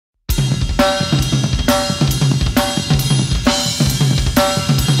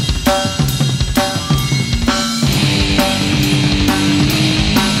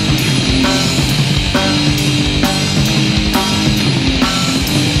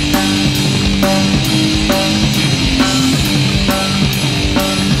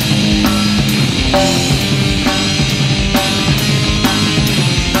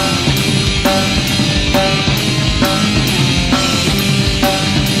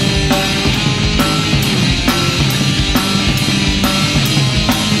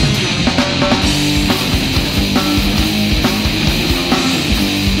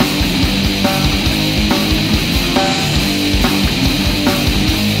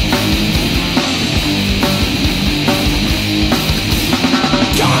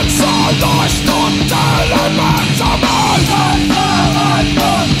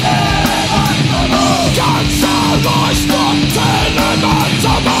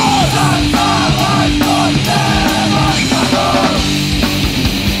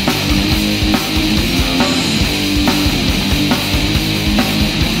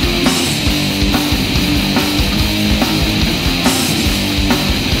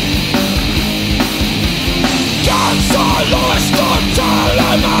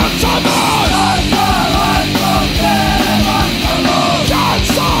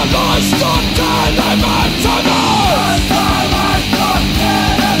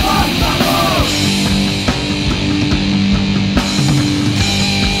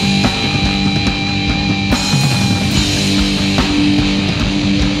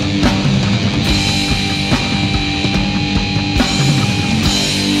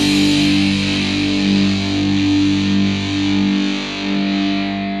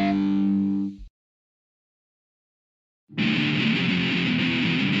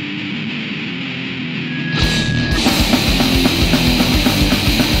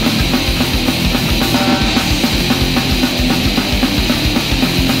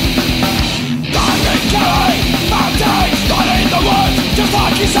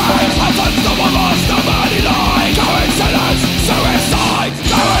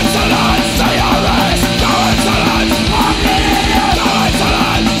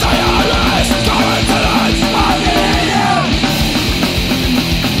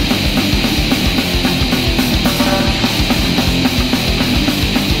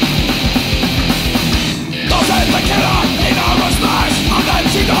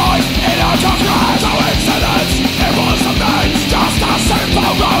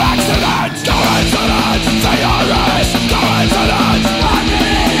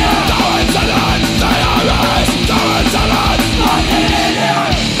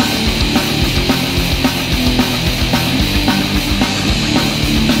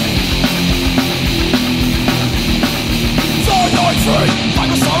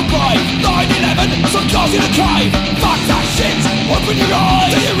some cars in a cave. Fuck that shit, open your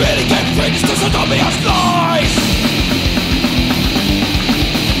eyes. Do you really get cringed to sodomious lies?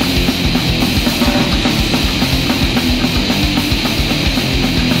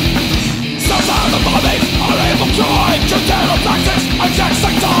 Some of the bodies are evil crime. To dare to practice exact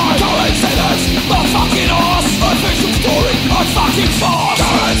same time. Coincidence, the fucking arse. Official story, a fucking farce.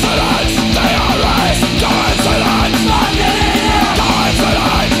 Coincidence, they are race. Coincidence,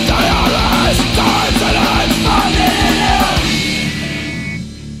 coincidence, they are race. Coincidence,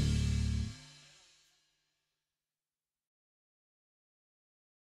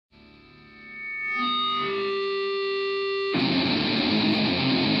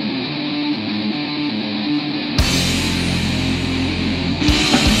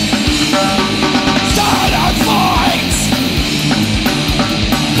 stand and fight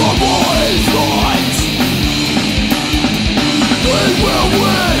for what is right. We will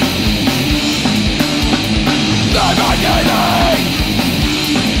win. Never giving.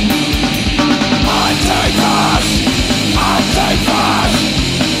 Anti-Fash, Anti-Fash,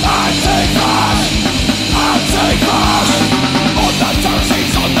 Anti-Fash, Anti-Fash. On the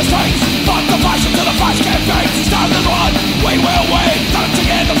terraces, on the streets, fuck the fashion to the fash campaigns. Stand and run, we will win. Done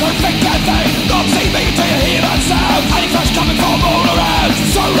together, perfect campaign. Not see me till you hear that sound. Anti-Fash coming from all around.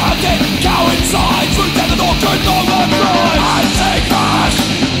 Surrounded, coincides. Through death and all good, no more crime. Anti-Fash,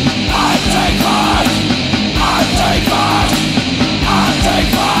 Anti-Fash, Anti-Fash,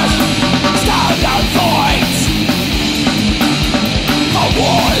 Anti-Fash. Stand and fight for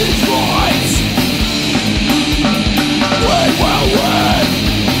what is right. We will win.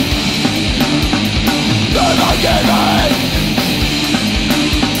 Never give in.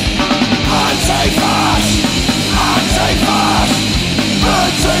 Anti-Fash, Anti-Fash,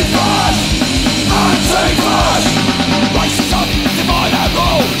 Anti-Fash, Anti-Fash. Racism, divide and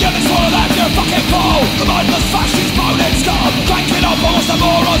rule. Yeah, that's one of them, you're a fucking fool. The mindless fascist moaning scum. Cranking up almost the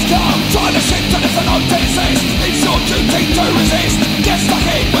morons come. Trying to shift to different notices. It's your duty to resist. Get stuck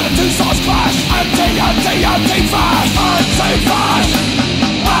in when the two sides clash. Anti-Fash, Anti-Fash,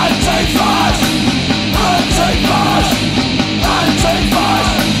 Anti-Fash, Anti-Fash, Anti-Fash.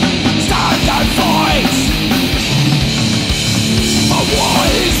 Stand and fight for what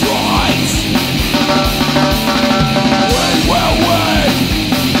is right. We will win.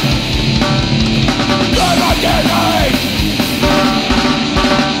 Never give in.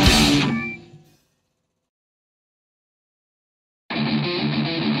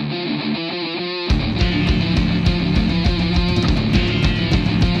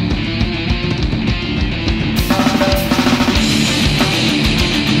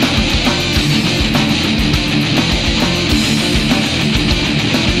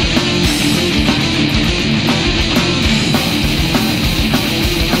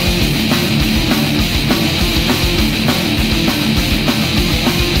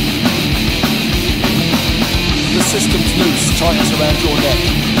 Systems loose, tightens around your neck,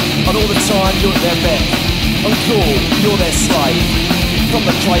 and all the time you're at their beck. And cool, you're their slave, from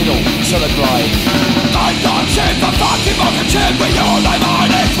the cradle to the grave. I'm not shit for fucking fucking shit with your name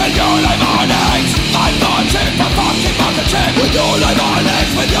on it, with your name on it. I'm not shit for fucking fucking shit with your name on it,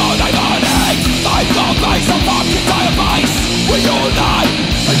 with your name on it. I'm not base a fucking tire base with your name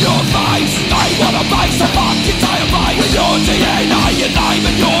and your face. They wanna base a fucking tire base with your DNA, your name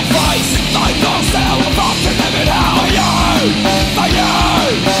and your face. I'm not sell a fucking living hell for you, for you.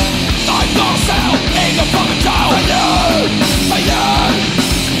 I'm not sell in the fucking jail for you, for you.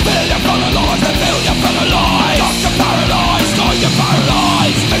 Fill you full of lies, they fill you full of lies. Stop your paradise, not your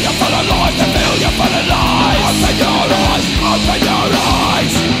paradise. Fill you full of lies, they fill you full of lies. Open your eyes, open your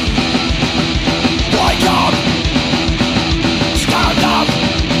eyes. Wake up, stand up.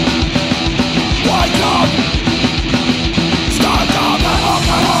 Wake up, stand up.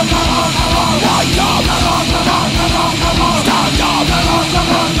 Wake up, stand up.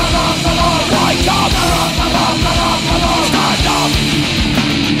 Wake up, stand up.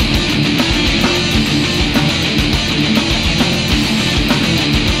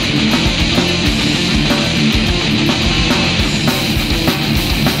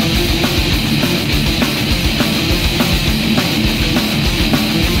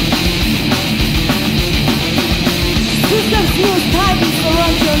 Systems use tightens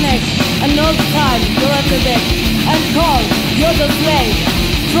around your neck, and all the time you're at the deck. And call, you're the slave,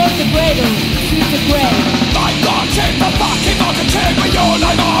 from the cradle to the grave. I'm not shit for fucking shit with your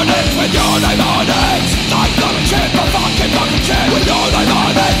name on it, with your name on it. I'm not shit for fucking shit with your name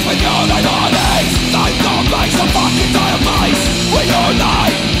on it, with your name on it. I'm not base a fucking diabase with your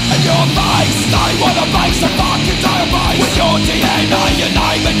name and your face. I wanna base a fucking diabase with your DNA, your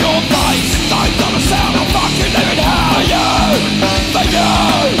name and your face. I'm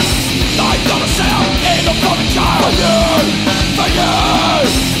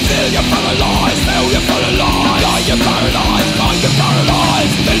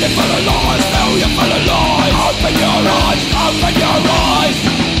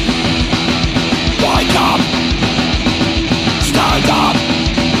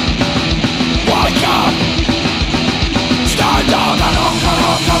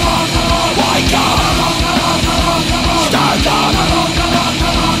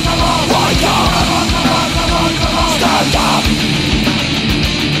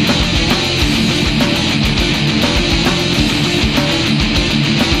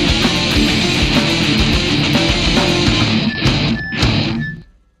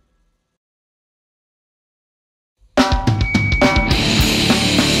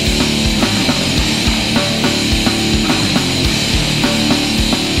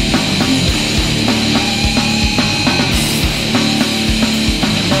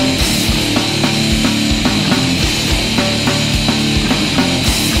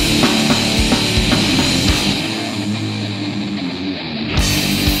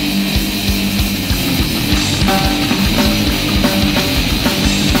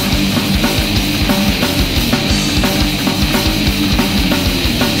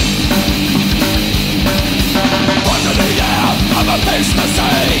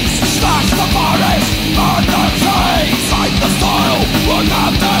seas, slash the forest, burn the trees. Fight the style, we'll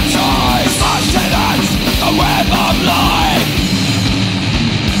have the choice. Slash it at the web of life.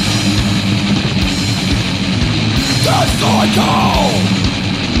 Death cycle.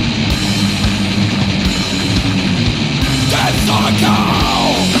 Death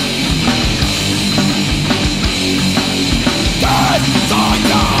cycle. Death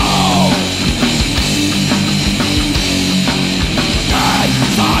cycle. Death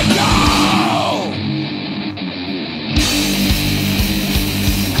cycle.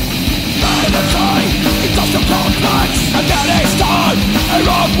 Military, industrial complex, Afghanistan,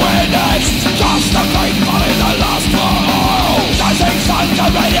 Iraq witness. Just the people in the last mile. Disease under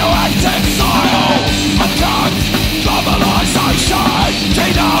radioactive soil. Uncut globalization,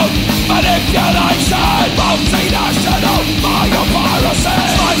 genome manipulation, multinational biopiracy,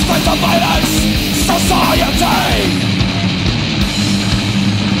 life-state surveillance society.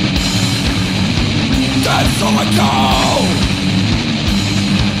 Death cycle.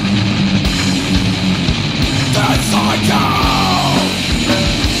 Death cycle.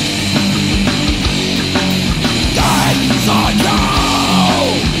 Death cycle.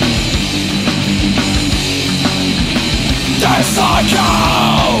 Death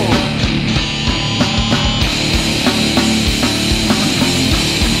cycle.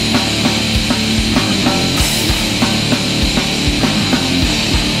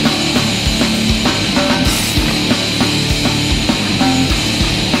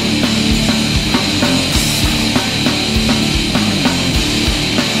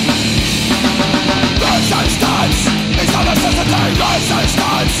 Resistance is not a necessity.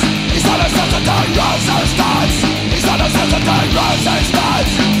 Resistance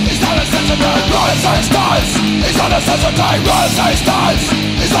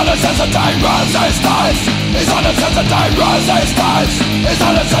is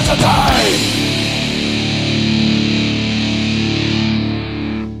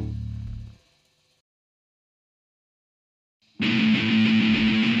not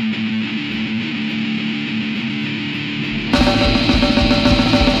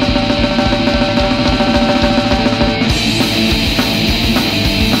a necessity. Resistance is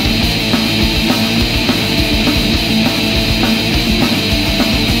not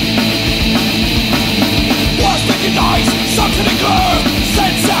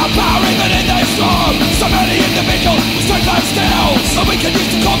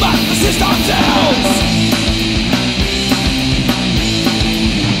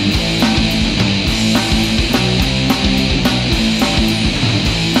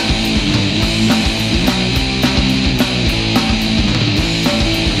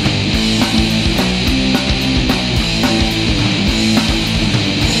necessity.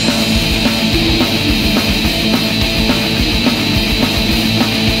 Resistance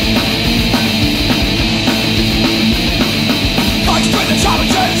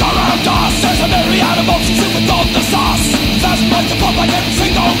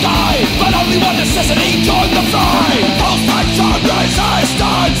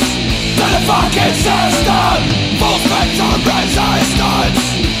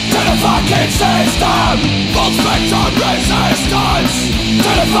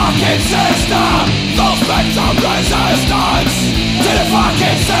is not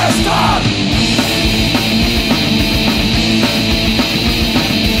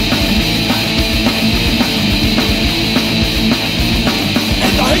a necessity. Resistance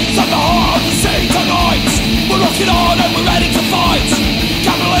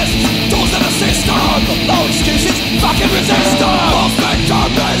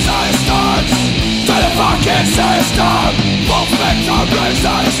is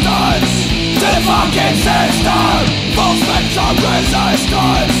not a necessity. Resistance is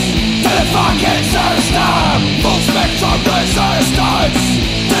not a necessity. Resistance is not a necessity. Resistance is not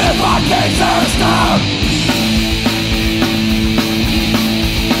a necessity.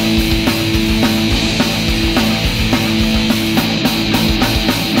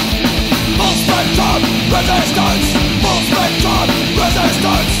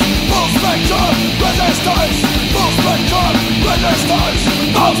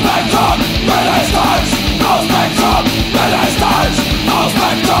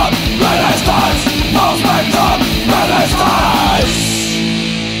 Resistance! Full spectrum resistance!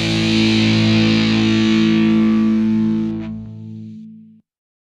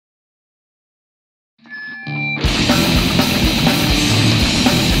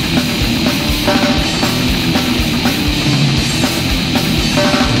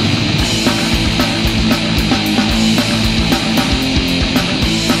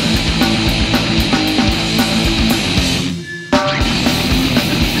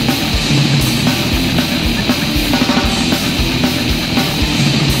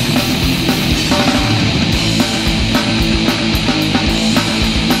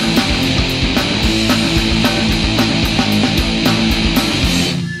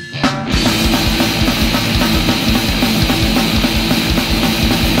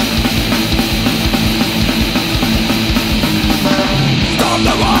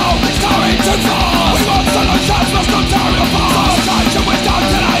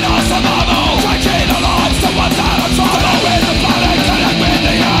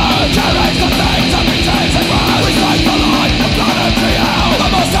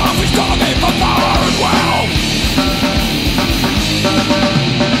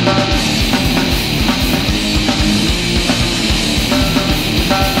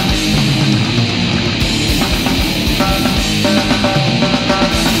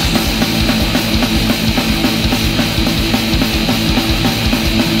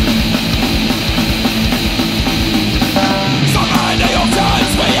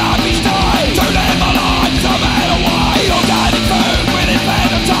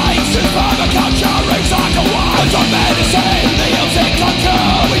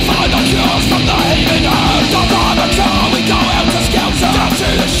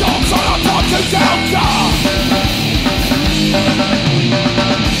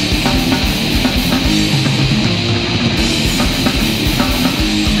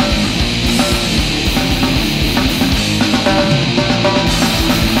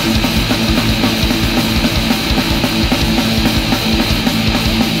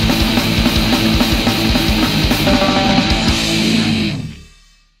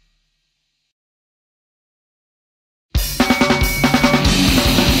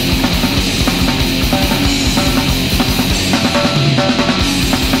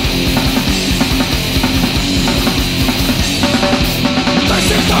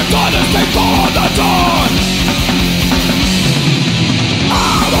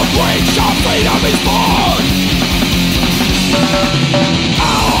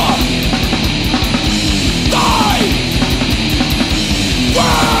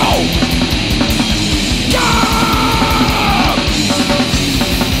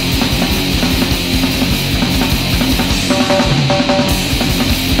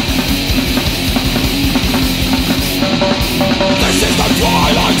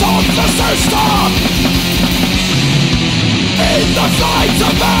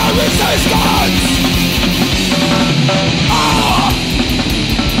 resistance.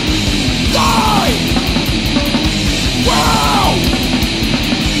 Die will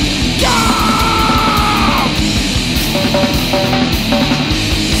go.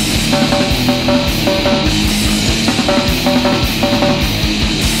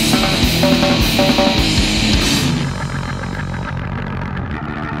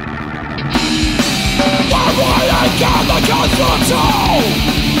 We're running down the control.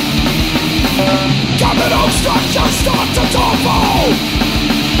 Capital structures start to topple.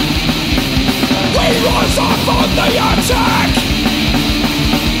 We rise up on the attack.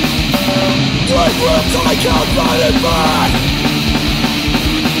 We will take our planet back.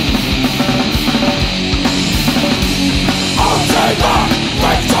 Ultimate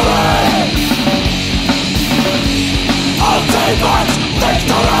victory. Ultimate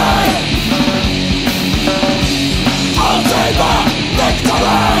victory. Ultimate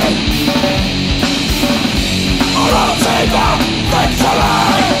victory. Our ultimate victory.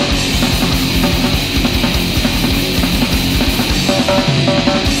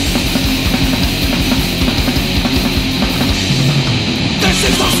 This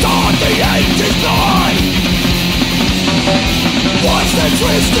is the start, the end is nigh. Watch the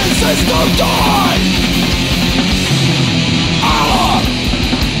twisted system die. Our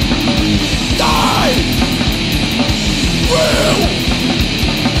die will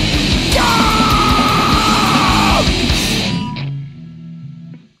go.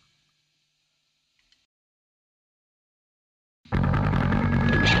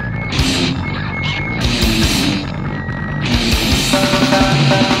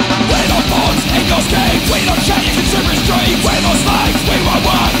 We're not pawns in your scheme. We don't change consumer stream. We're not slaves. We won't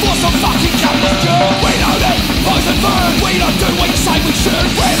work for some fucking capitalist jerk. We don't eat poison food. We don't do what you say we should.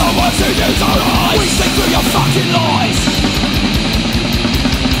 We're the ones who use our eyes. We see through your fucking lies.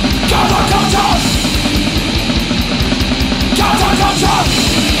 Counterculture. Counterculture.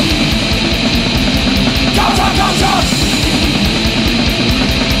 Counterculture.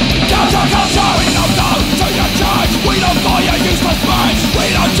 Counterculture. We don't go to your church. We don't buy your useless merch. We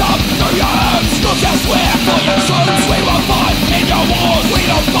don't jump through your hoops. Look elsewhere for your troops. We won't fight in your wars. We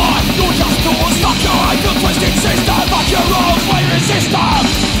don't fight. You're just doors. Fuck your idle twisted system. Fuck your rules. We resist them.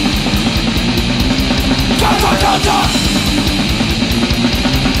 Counterculture.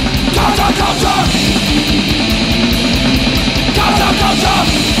 Counterculture. Counterculture.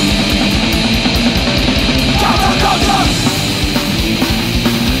 Counterculture.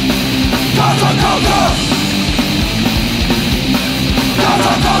 Counterculture.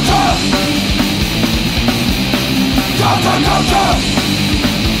 Counterculture.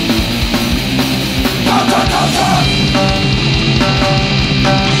 Counterculture.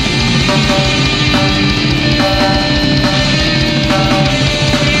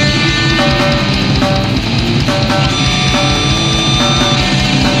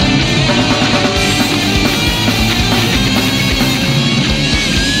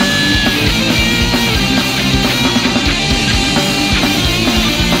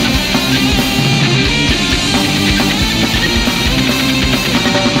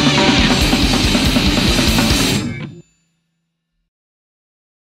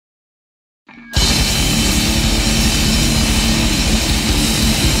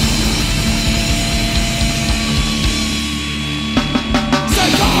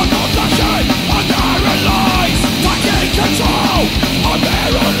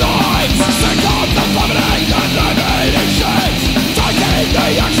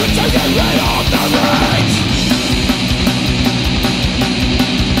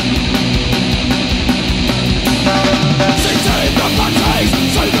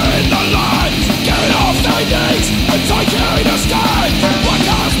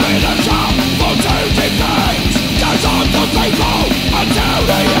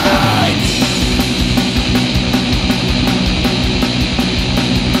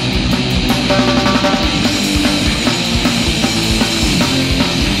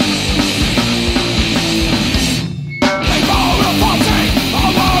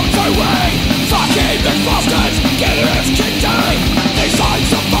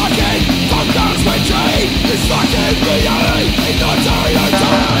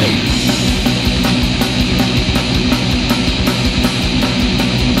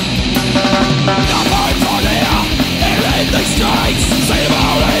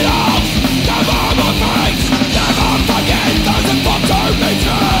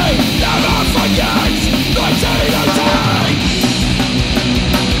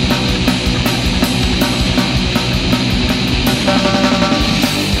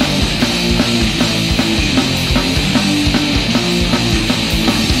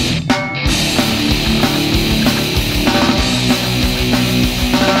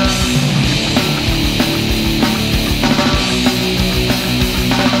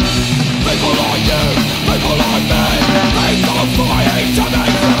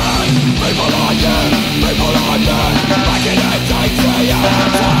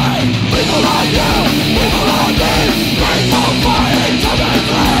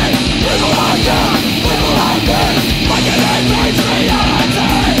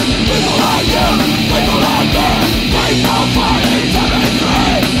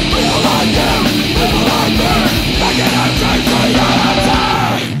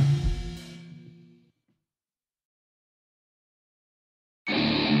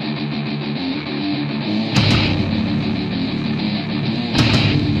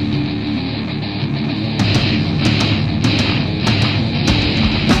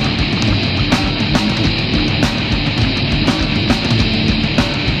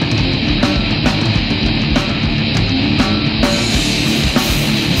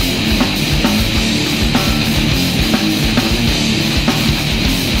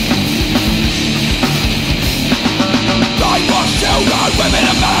 women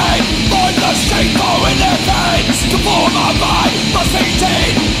and men, mindless sheeple in their veins. To form a mind must be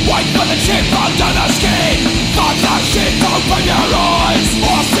seen. Wait for the chip under the skin. Fuck that shit, open your eyes.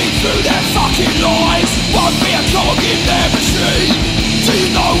 Or see through their fucking lies. Won't be a cog in their machine. Do you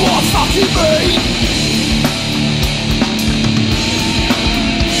know what fucking mean?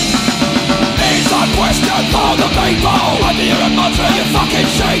 It's a question for the people. Whether you're a monster, you fucking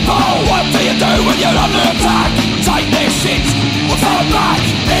sheeple. What do you do when you're under attack? Take this shit or fall back.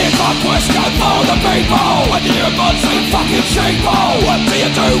 It's a question for the people. Whether you're a monster, you fucking sheeple. What do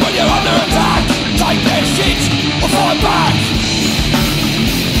you do when you're under attack? Take this shit or fall back.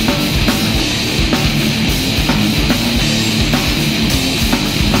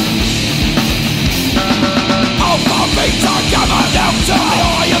 Alpha, beta, gamma, delta. The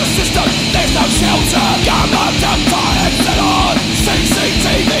eye of the system, there's no shelter. Gamma, delta, epsilon.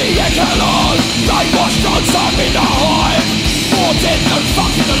 CCTV, echelon. Brainwashed on some in the hive. More dead than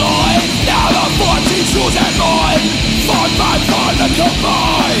fucking alive. Now the fight is yours and mine. Find man, find and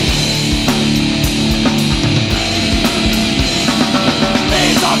combine.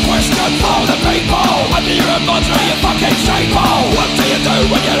 It's a question for the people. Whether you're a monster or you fucking sheeple. What do you do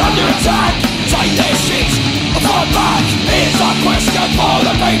when you're under attack? Take this shit or fall back. It's a question for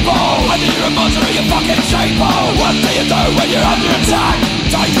the people. Whether you're a monster or you fucking sheeple. What do you do when you're under attack?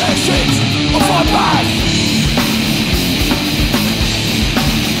 Take this shit or fall back.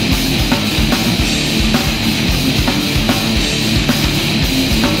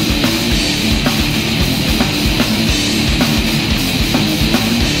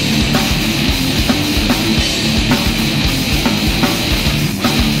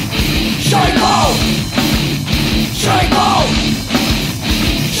 Sheeple! Sheeple!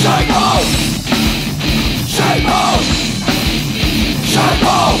 Sheeple! Sheeple!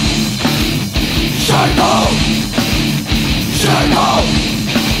 Sheeple! Sheeple! Sheeple!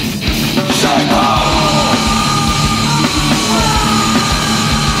 Sheeple!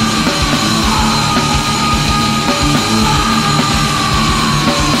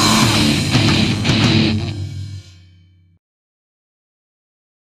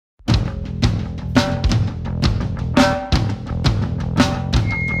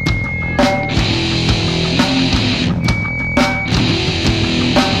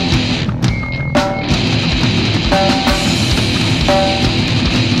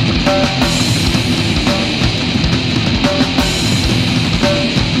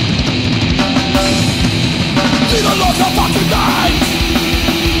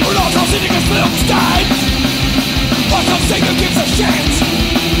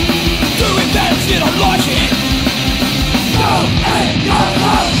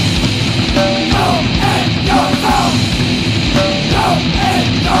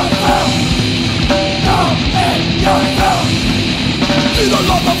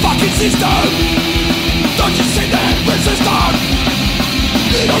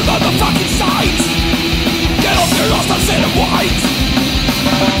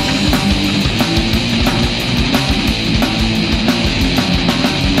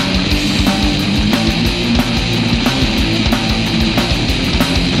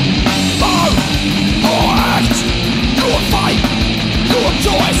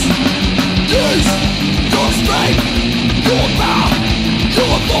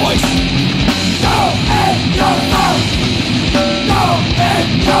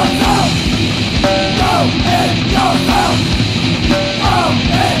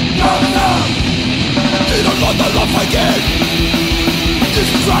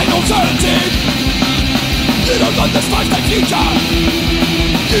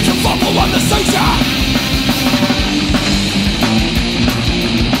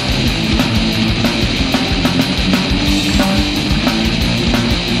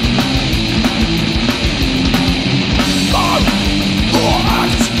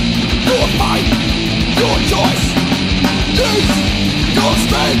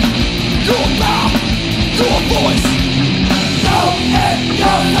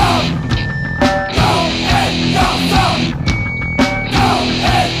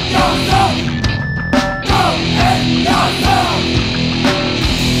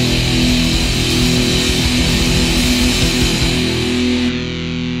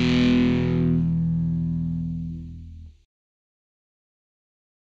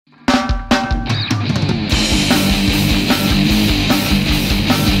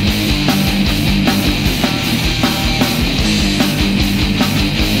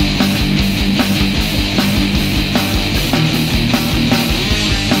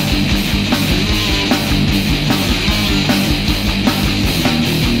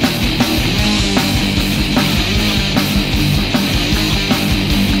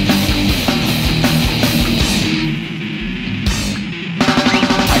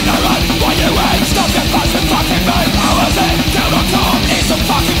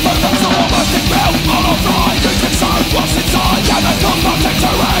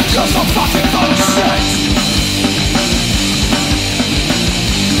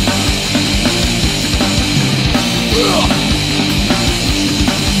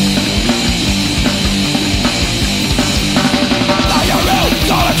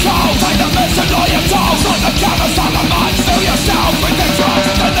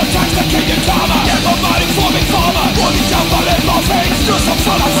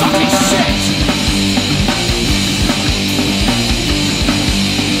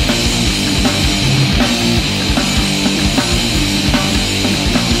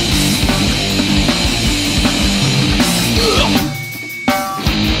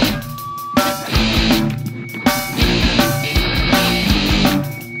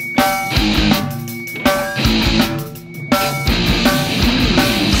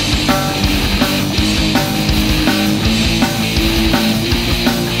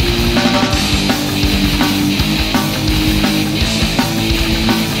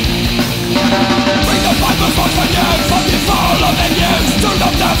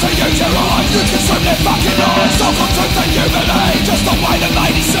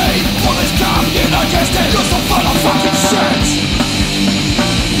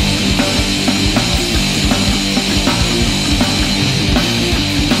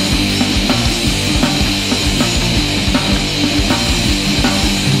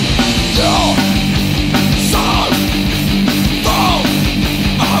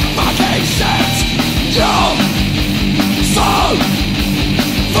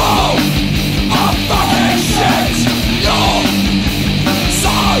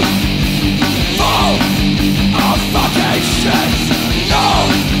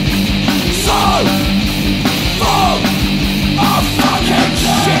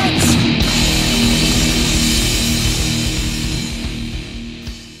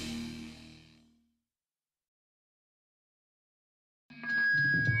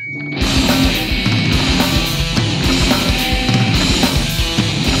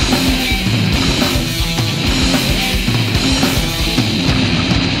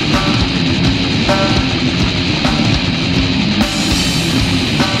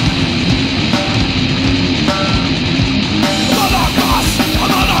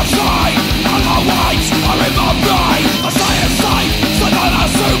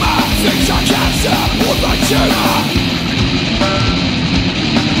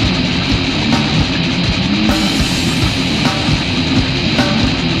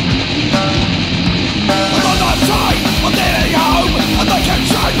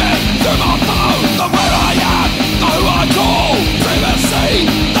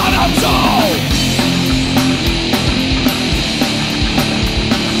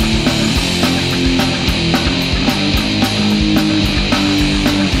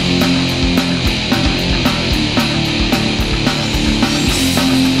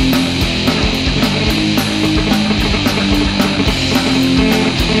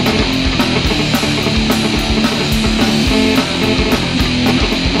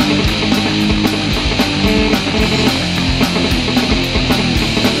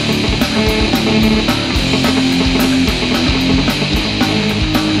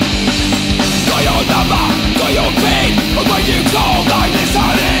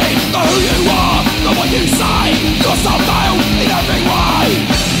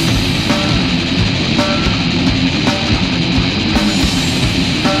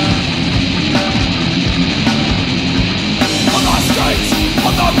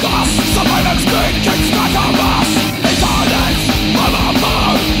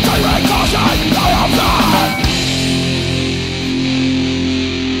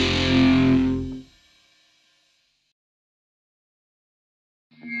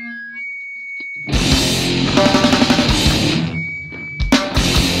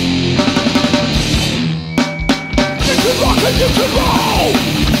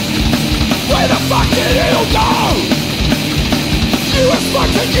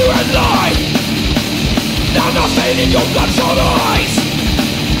 continue and lie. Now nothing in your bloodshot eyes.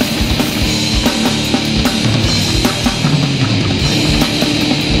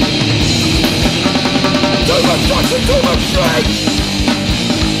 Too much drugs and too much drink.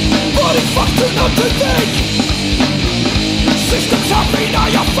 Body fucked too numb to think. System's happy, now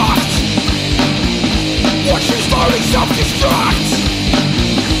you're fucked. Watch you slowly self-destruct.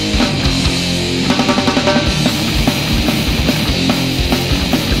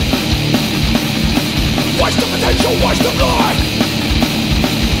 Waste of potential, waste of life.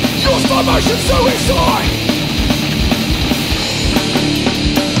 Your slow motion suicide.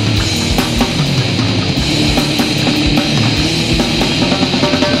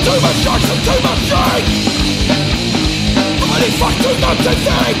 Too much drugs and too much drink. Body fucked too numb to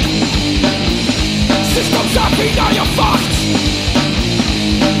think. System's happy, now you're fucked.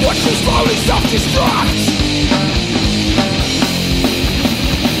 Watch you slowly self-destruct.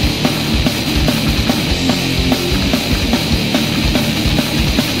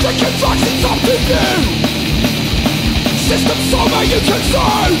 Drinking drugs is something new. System soma you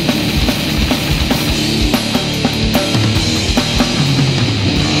consume.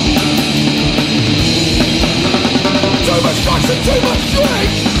 Too much drugs and too much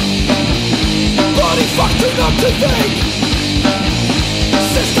drink. Body fucked too numb to think.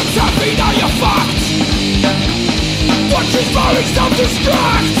 System's happy, now you're fucked. Watch your slowly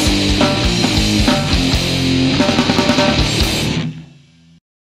self-destruct.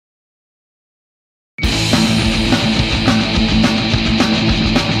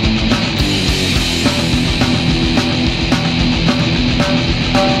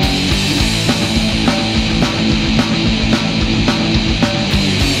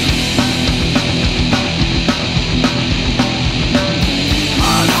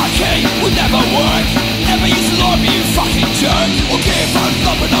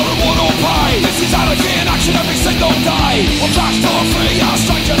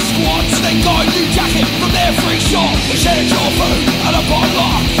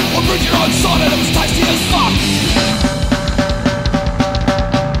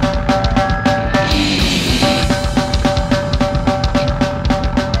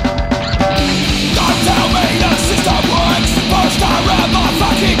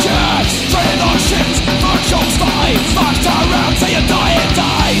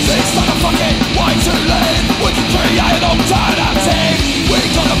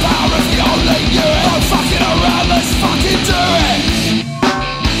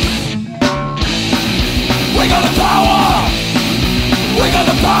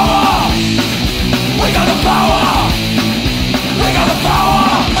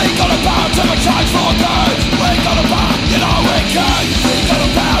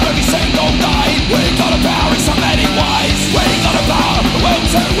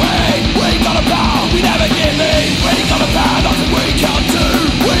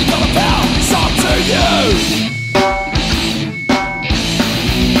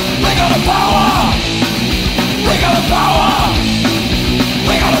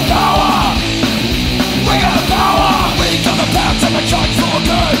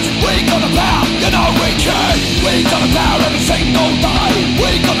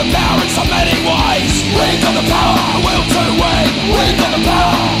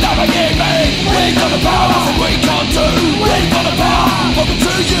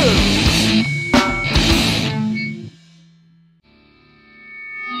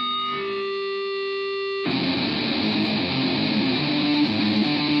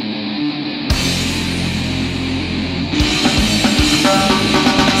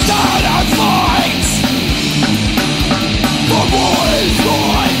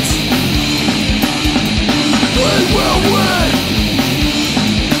 We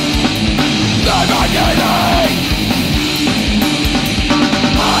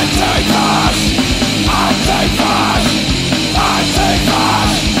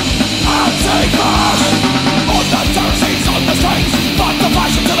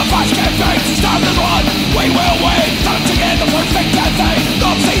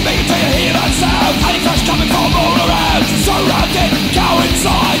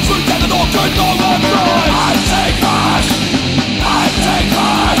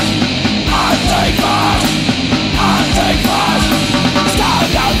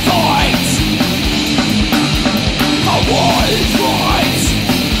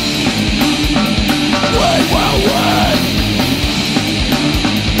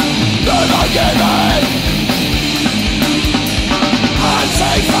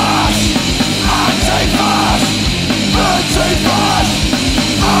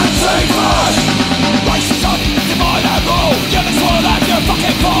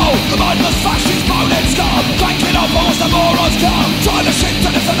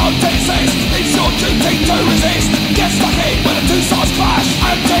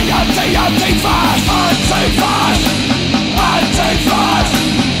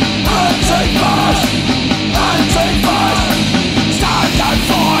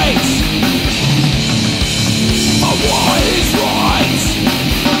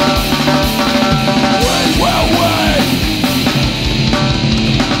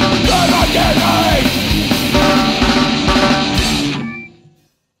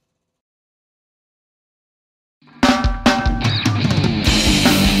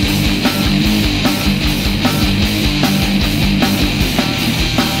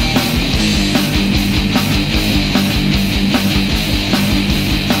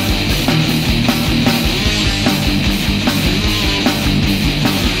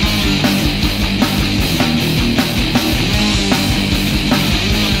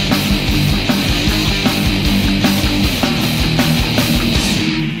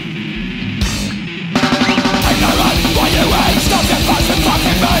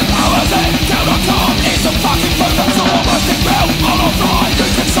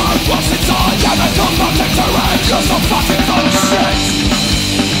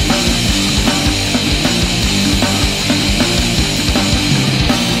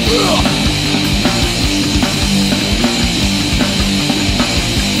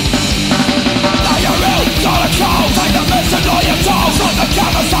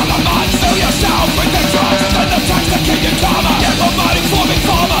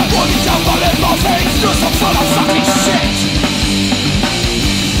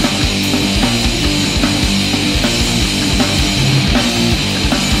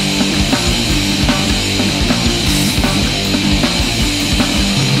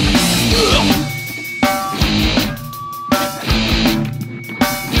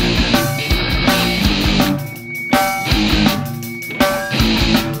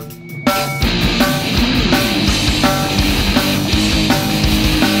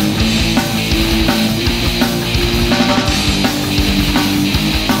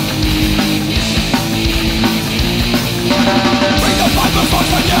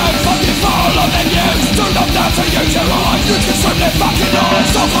their fucking lies.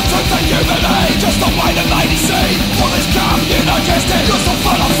 So-called truth they humiliate, just the way that they deceive. All this crap you digested, you're so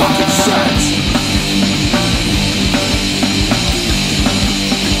full of fucking shit.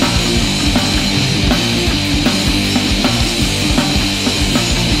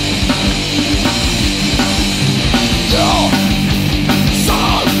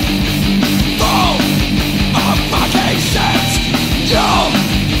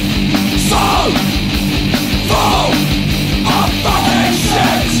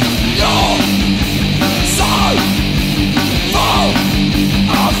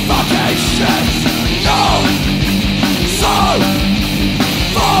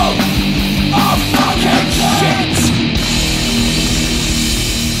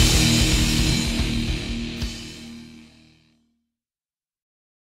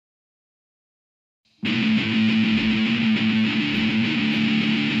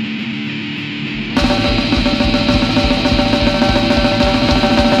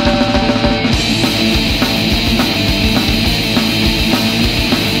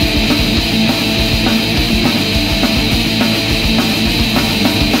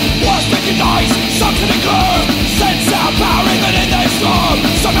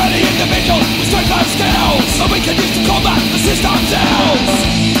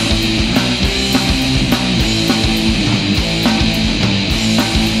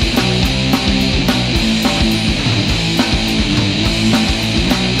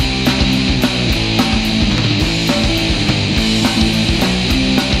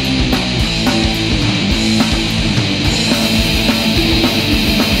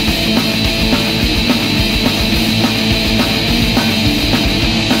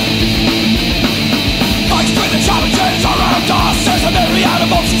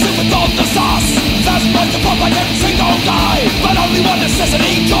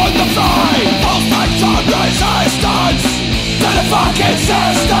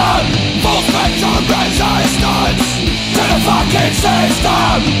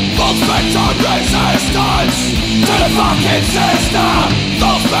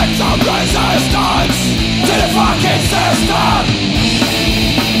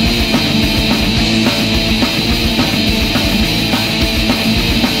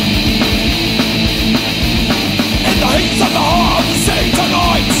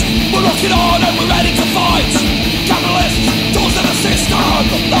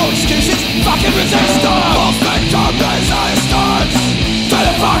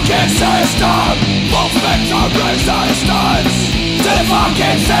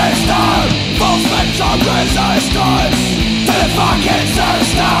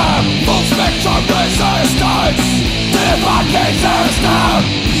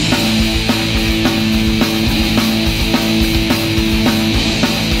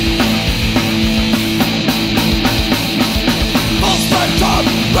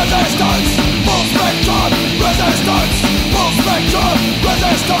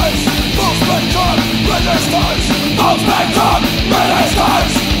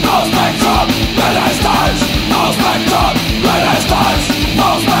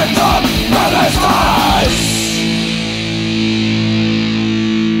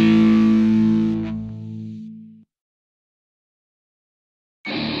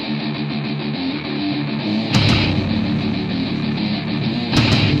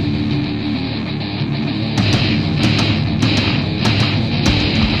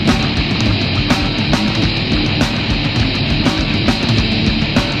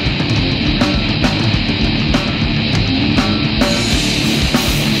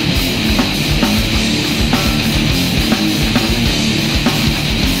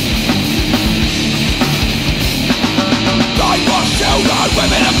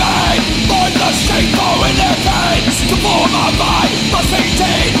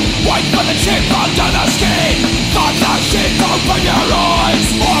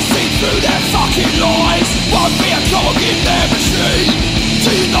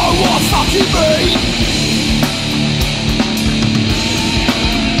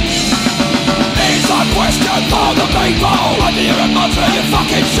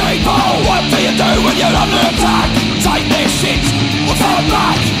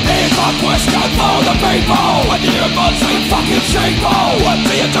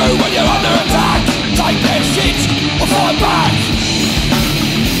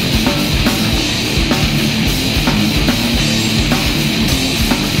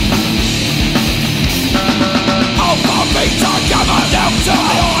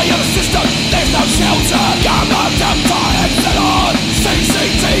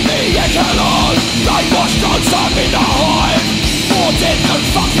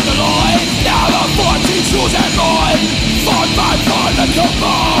 Fucking alive. Now the fight is yours and mine. Fight back. time to come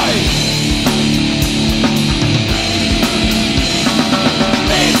by.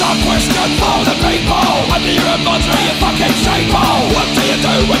 It's a question for the people. Under your monster, you fucking Sheeple. What do you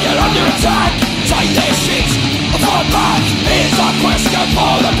do when you're under attack? Take this shit or fight back. It's a question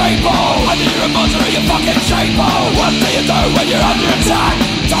for the people. Under your monster, you fucking Sheeple. What do you do when you're under attack?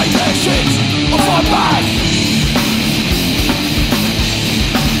 Take this shit or fight back.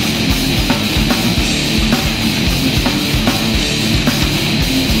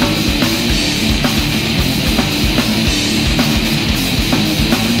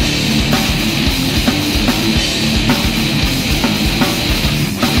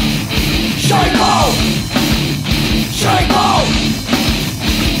 Sheeple! Sheeple!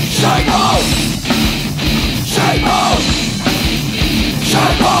 Sheeple! Sheeple!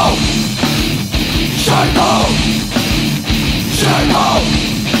 Sheeple! Sheeple! Sheeple!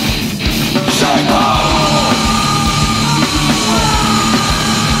 Sheeple!